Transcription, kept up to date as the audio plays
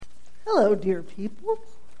Hello, dear people.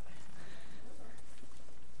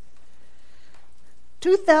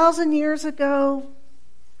 2,000 years ago,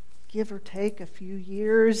 give or take a few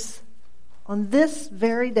years, on this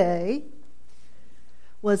very day,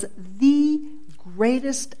 was the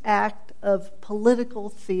greatest act of political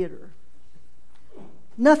theater.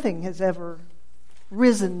 Nothing has ever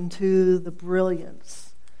risen to the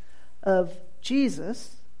brilliance of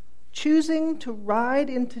Jesus choosing to ride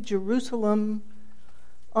into Jerusalem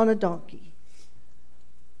on a donkey.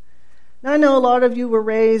 Now, I know a lot of you were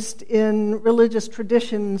raised in religious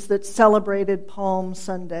traditions that celebrated Palm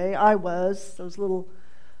Sunday. I was. Those little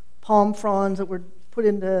palm fronds that were put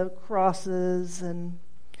into crosses, and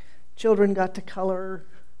children got to color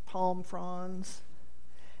palm fronds.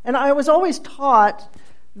 And I was always taught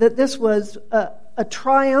that this was a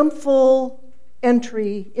triumphal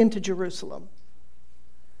entry into Jerusalem.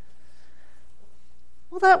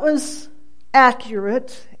 Well, that was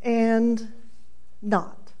accurate and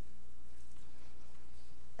not,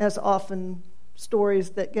 as often stories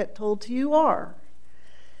that get told to you are.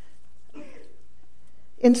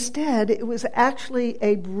 Instead, it was actually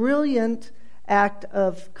a brilliant act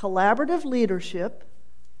of collaborative leadership,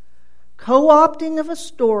 co-opting of a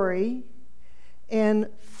story, and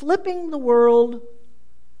flipping the world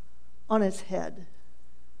on its head.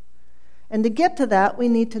 And to get to that, we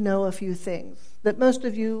need to know a few things that most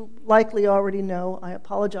of you likely already know. I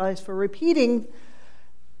apologize for repeating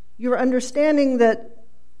your understanding that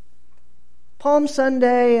Palm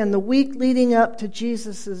Sunday and the week leading up to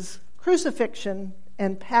Jesus' crucifixion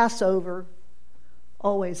and Passover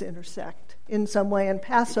always intersect in some way. And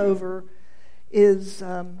Passover begins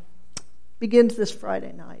this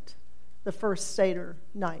Friday night, the first Seder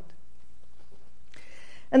night.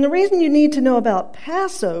 And the reason you need to know about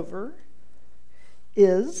Passover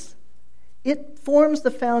is it forms the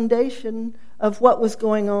foundation of what was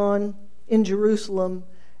going on in Jerusalem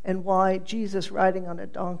and why Jesus riding on a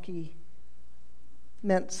donkey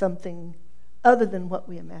meant something other than what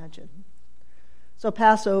we imagine. So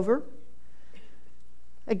Passover,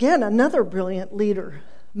 again, another brilliant leader,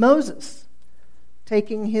 Moses,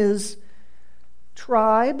 taking his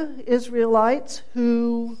tribe, Israelites,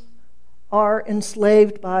 who are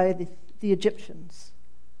enslaved by the Egyptians.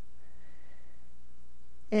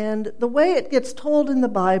 And the way it gets told in the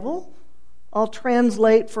Bible, I'll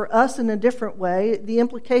translate for us in a different way. The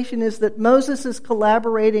implication is that Moses is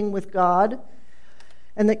collaborating with God,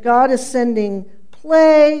 and that God is sending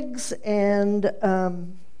plagues and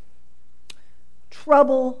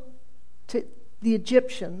trouble to the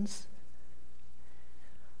Egyptians,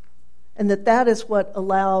 and that is what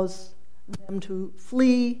allows them to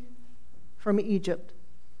flee from Egypt.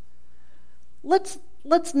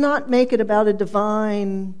 Let's not make it about a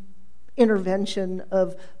divine intervention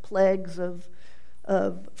of plagues of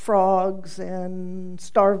frogs and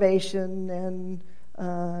starvation and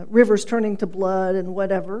rivers turning to blood and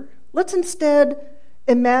whatever. Let's instead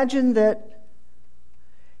imagine that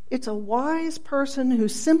it's a wise person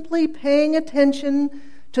who's simply paying attention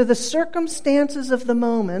to the circumstances of the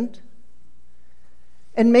moment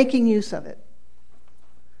and making use of it.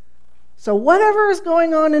 So whatever is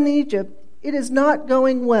going on in Egypt, it is not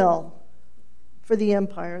going well for the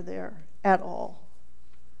empire there at all.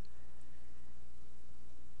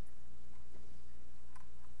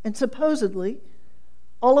 And supposedly,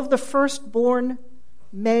 all of the firstborn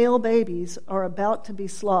male babies are about to be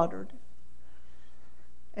slaughtered.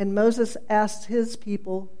 And Moses asked his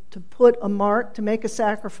people to put a mark, to make a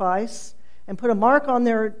sacrifice, and put a mark on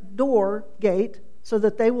their door gate so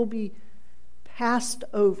that they will be passed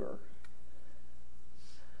over.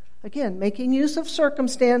 Again, making use of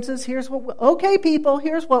circumstances. Here's what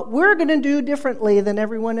we're going to do differently than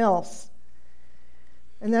everyone else.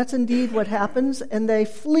 And that's indeed what happens. And they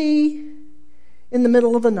flee in the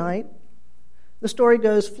middle of the night. The story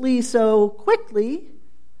goes, flee so quickly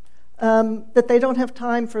that they don't have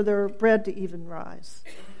time for their bread to even rise.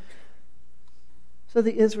 So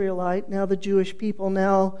the Israelite, now the Jewish people,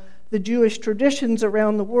 now the Jewish traditions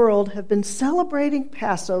around the world have been celebrating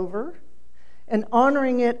Passover and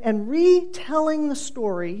honoring it and retelling the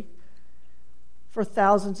story for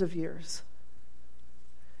thousands of years.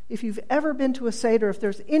 If you've ever been to a Seder, if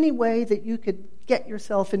there's any way that you could get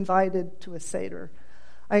yourself invited to a Seder,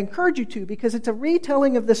 I encourage you to, because it's a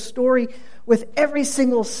retelling of this story with every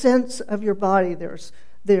single sense of your body. There's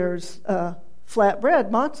flat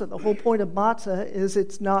bread, matzah. The whole point of matzah is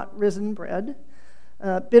it's not risen bread.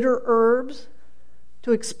 Bitter herbs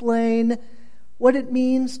to explain what it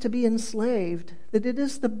means to be enslaved, that it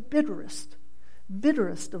is the bitterest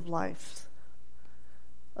of lives.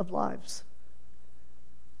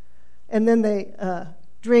 And then they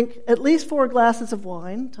drink at least 4 glasses of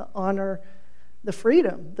wine to honor the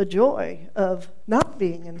freedom, the joy of not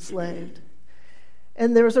being enslaved.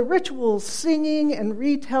 And there's a ritual singing and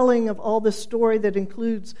retelling of all this story that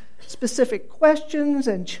includes specific questions,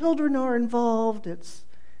 and children are involved. It's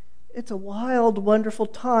a wild, wonderful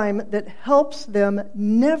time that helps them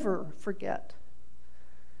never forget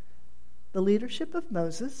the leadership of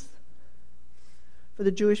Moses, for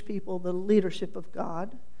the Jewish people, the leadership of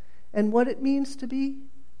God, and what it means to be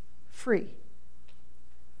free.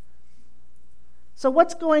 So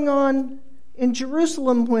what's going on in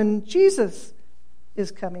Jerusalem when Jesus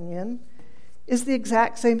is coming in is the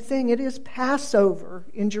exact same thing. It is Passover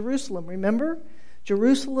in Jerusalem. Remember,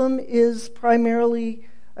 Jerusalem is primarily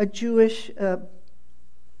a Jewish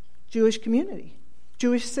community,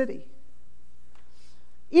 Jewish city,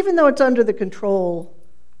 even though it's under the control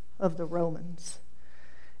of the Romans.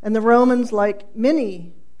 And the Romans, like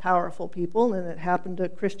many powerful people, and it happened to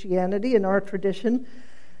Christianity in our tradition,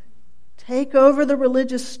 take over the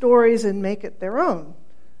religious stories and make it their own.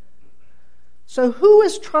 So who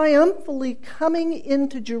is triumphantly coming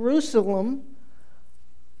into Jerusalem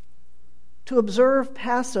to observe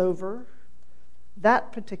Passover,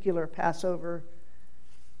 that particular Passover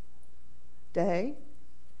day,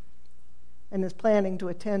 and is planning to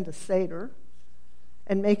attend a Seder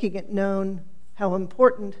and making it known how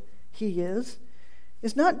important he is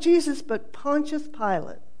not Jesus, but Pontius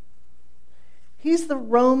Pilate. He's the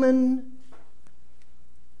Roman,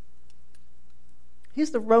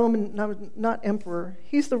 not emperor,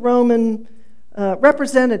 he's the Roman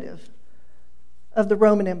representative of the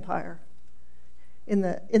Roman Empire in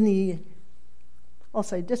the I'll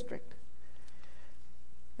say district.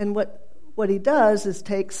 And what he does is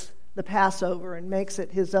takes the Passover and makes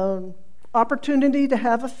it his own opportunity to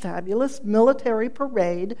have a fabulous military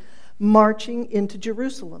parade marching into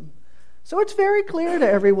Jerusalem. So it's very clear to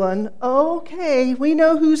everyone, okay, we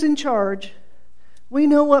know who's in charge. We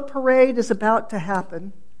know what parade is about to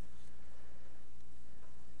happen.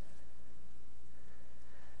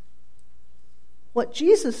 What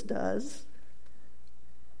Jesus does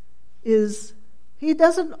is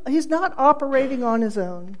he's not operating on his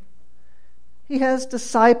own. He has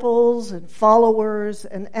disciples and followers,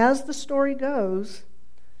 and as the story goes,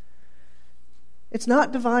 it's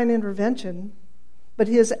not divine intervention, but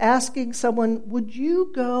he is asking someone, would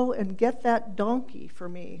you go and get that donkey for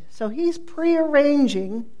me? So he's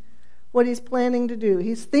prearranging what he's planning to do.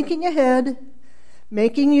 He's thinking ahead,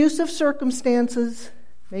 making use of circumstances,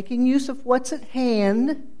 making use of what's at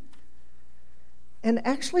hand, and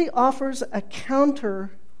actually offers a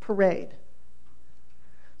counter parade.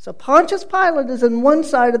 So Pontius Pilate is on one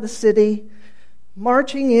side of the city,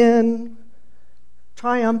 marching in,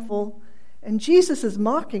 triumphal, and Jesus is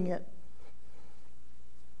mocking it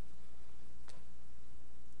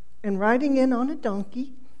and riding in on a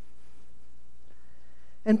donkey.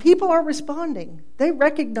 And people are responding. They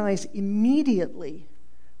recognize immediately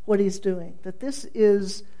what he's doing, that this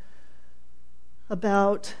is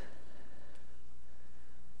about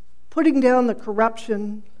putting down the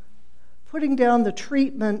corruption, putting down the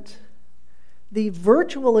treatment, the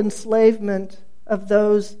virtual enslavement of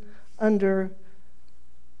those under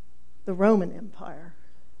the Roman Empire.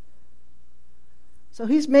 So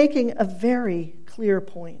he's making a very clear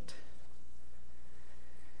point.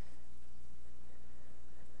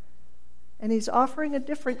 And he's offering a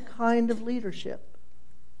different kind of leadership.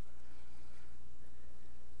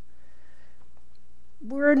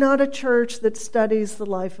 We're not a church that studies the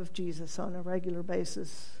life of Jesus on a regular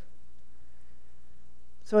basis.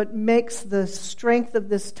 So it makes the strength of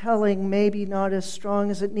this telling maybe not as strong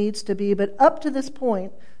as it needs to be, but up to this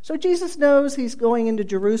point. So Jesus knows he's going into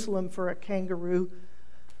Jerusalem for a kangaroo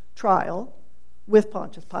trial with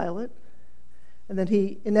Pontius Pilate, and that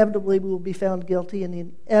he inevitably will be found guilty and he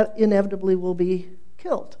inevitably will be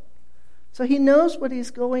killed. So he knows what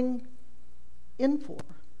he's going in for.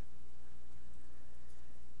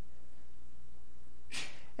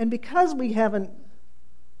 And because we haven't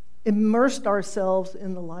immersed ourselves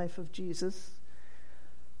in the life of Jesus,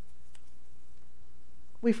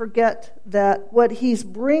 we forget that what he's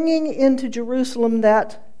bringing into Jerusalem,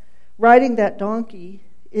 that riding that donkey,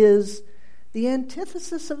 is the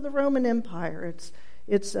antithesis of the Roman Empire.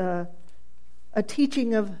 It's a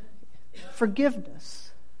teaching of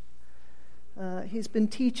forgiveness. He's been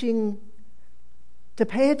teaching to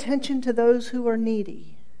pay attention to those who are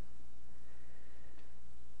needy.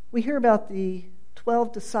 We hear about the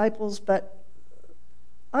 12 disciples, but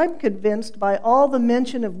I'm convinced by all the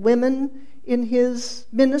mention of women in his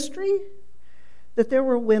ministry that there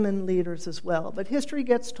were women leaders as well. But history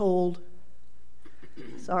gets told,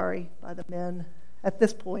 by the men at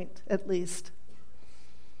this point, at least.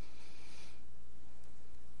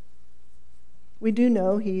 We do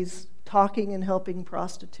know he's talking and helping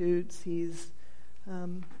prostitutes. He's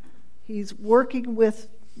working with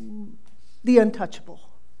the untouchable,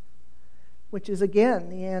 which is, again,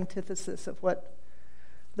 the antithesis of what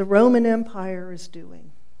the Roman Empire is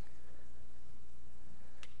doing.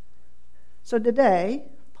 So today,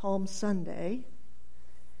 Palm Sunday,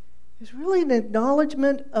 is really an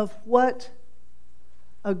acknowledgement of what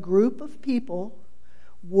a group of people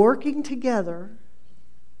working together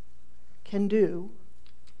can do,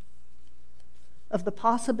 of the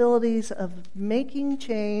possibilities of making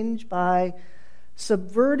change by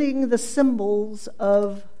subverting the symbols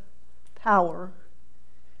of power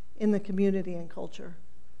in the community and culture.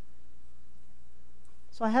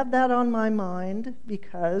 So I have that on my mind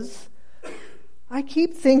because I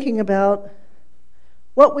keep thinking about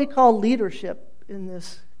what we call leadership in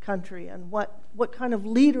this country and what kind of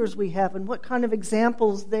leaders we have and what kind of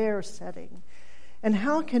examples they're setting. And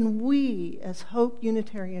how can we, as Hope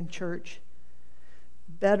Unitarian Church,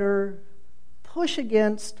 better push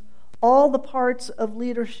against all the parts of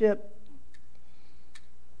leadership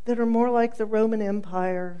that are more like the Roman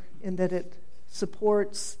Empire in that it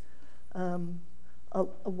supports a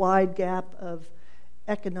wide gap of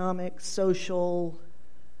economic, social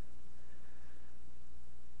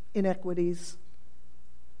inequities,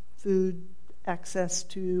 food, access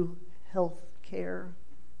to health care,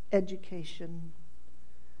 education.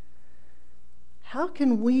 How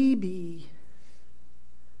can we be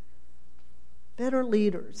better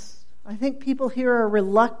leaders? I think people here are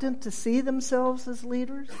reluctant to see themselves as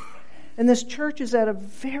leaders. And this church is at a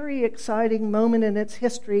very exciting moment in its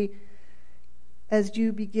history as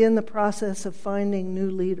you begin the process of finding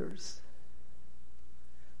new leaders.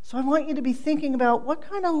 So I want you to be thinking about, what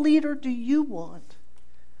kind of leader do you want?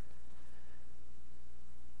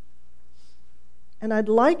 And I'd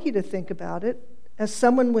like you to think about it as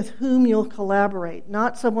someone with whom you'll collaborate,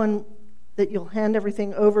 not someone that you'll hand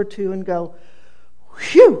everything over to and go,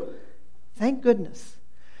 whew, thank goodness.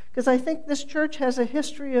 Because I think this church has a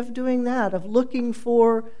history of doing that, of looking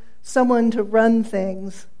for someone to run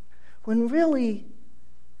things, when really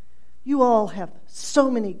you all have so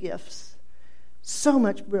many gifts, so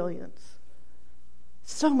much brilliance,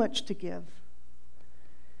 so much to give.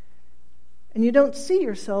 And you don't see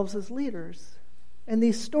yourselves as leaders. And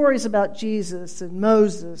these stories about Jesus and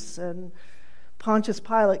Moses and Pontius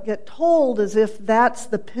Pilate get told as if that's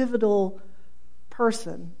the pivotal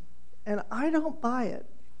person. And I don't buy it.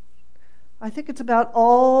 I think it's about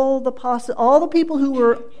all the people who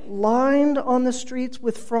were lined on the streets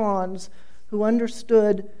with fronds who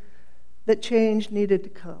understood that change needed to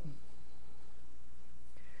come.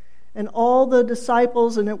 And all the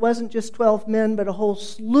disciples, and it wasn't just 12 men, but a whole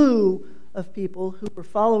slew of people who were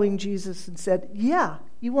following Jesus and said, yeah,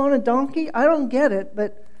 you want a donkey? I don't get it,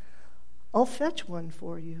 but I'll fetch one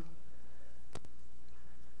for you.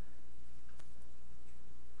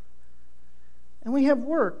 And we have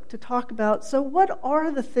work to talk about. So what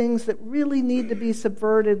are the things that really need to be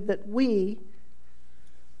subverted that we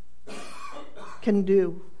can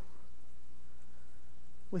do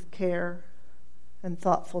with care and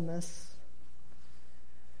thoughtfulness?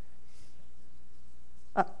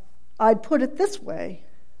 I'd put it this way.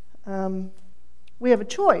 We have a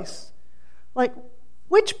choice. Like,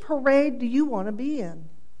 which parade do you want to be in?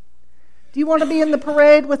 Do you want to be in the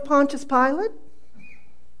parade with Pontius Pilate?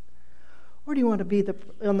 Or do you want to be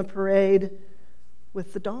on the parade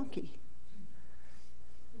with the donkey?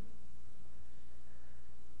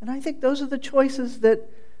 And I think those are the choices that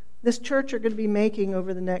this church are going to be making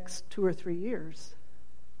over the next 2 or 3 years.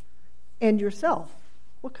 And yourself.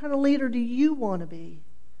 What kind of leader do you want to be?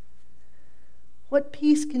 What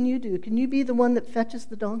piece can you do? Can you be the one that fetches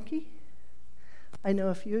the donkey? I know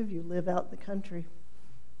a few of you live out in the country.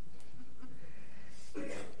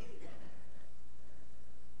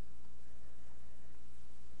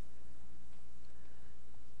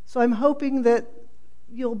 So I'm hoping that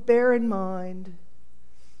you'll bear in mind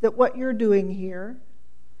that what you're doing here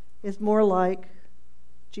is more like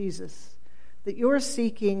Jesus, that you're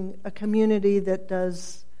seeking a community that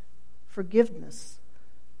does forgiveness,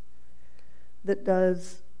 that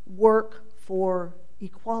does work for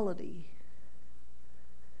equality,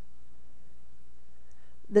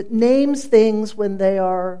 that names things when they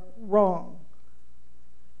are wrong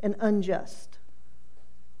and unjust,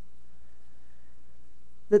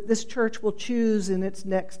 that this church will choose in its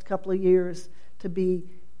next couple of years to be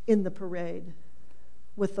in the parade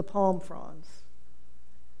with the palm fronds.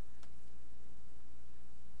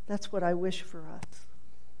 That's what I wish for us.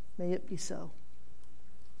 May it be so.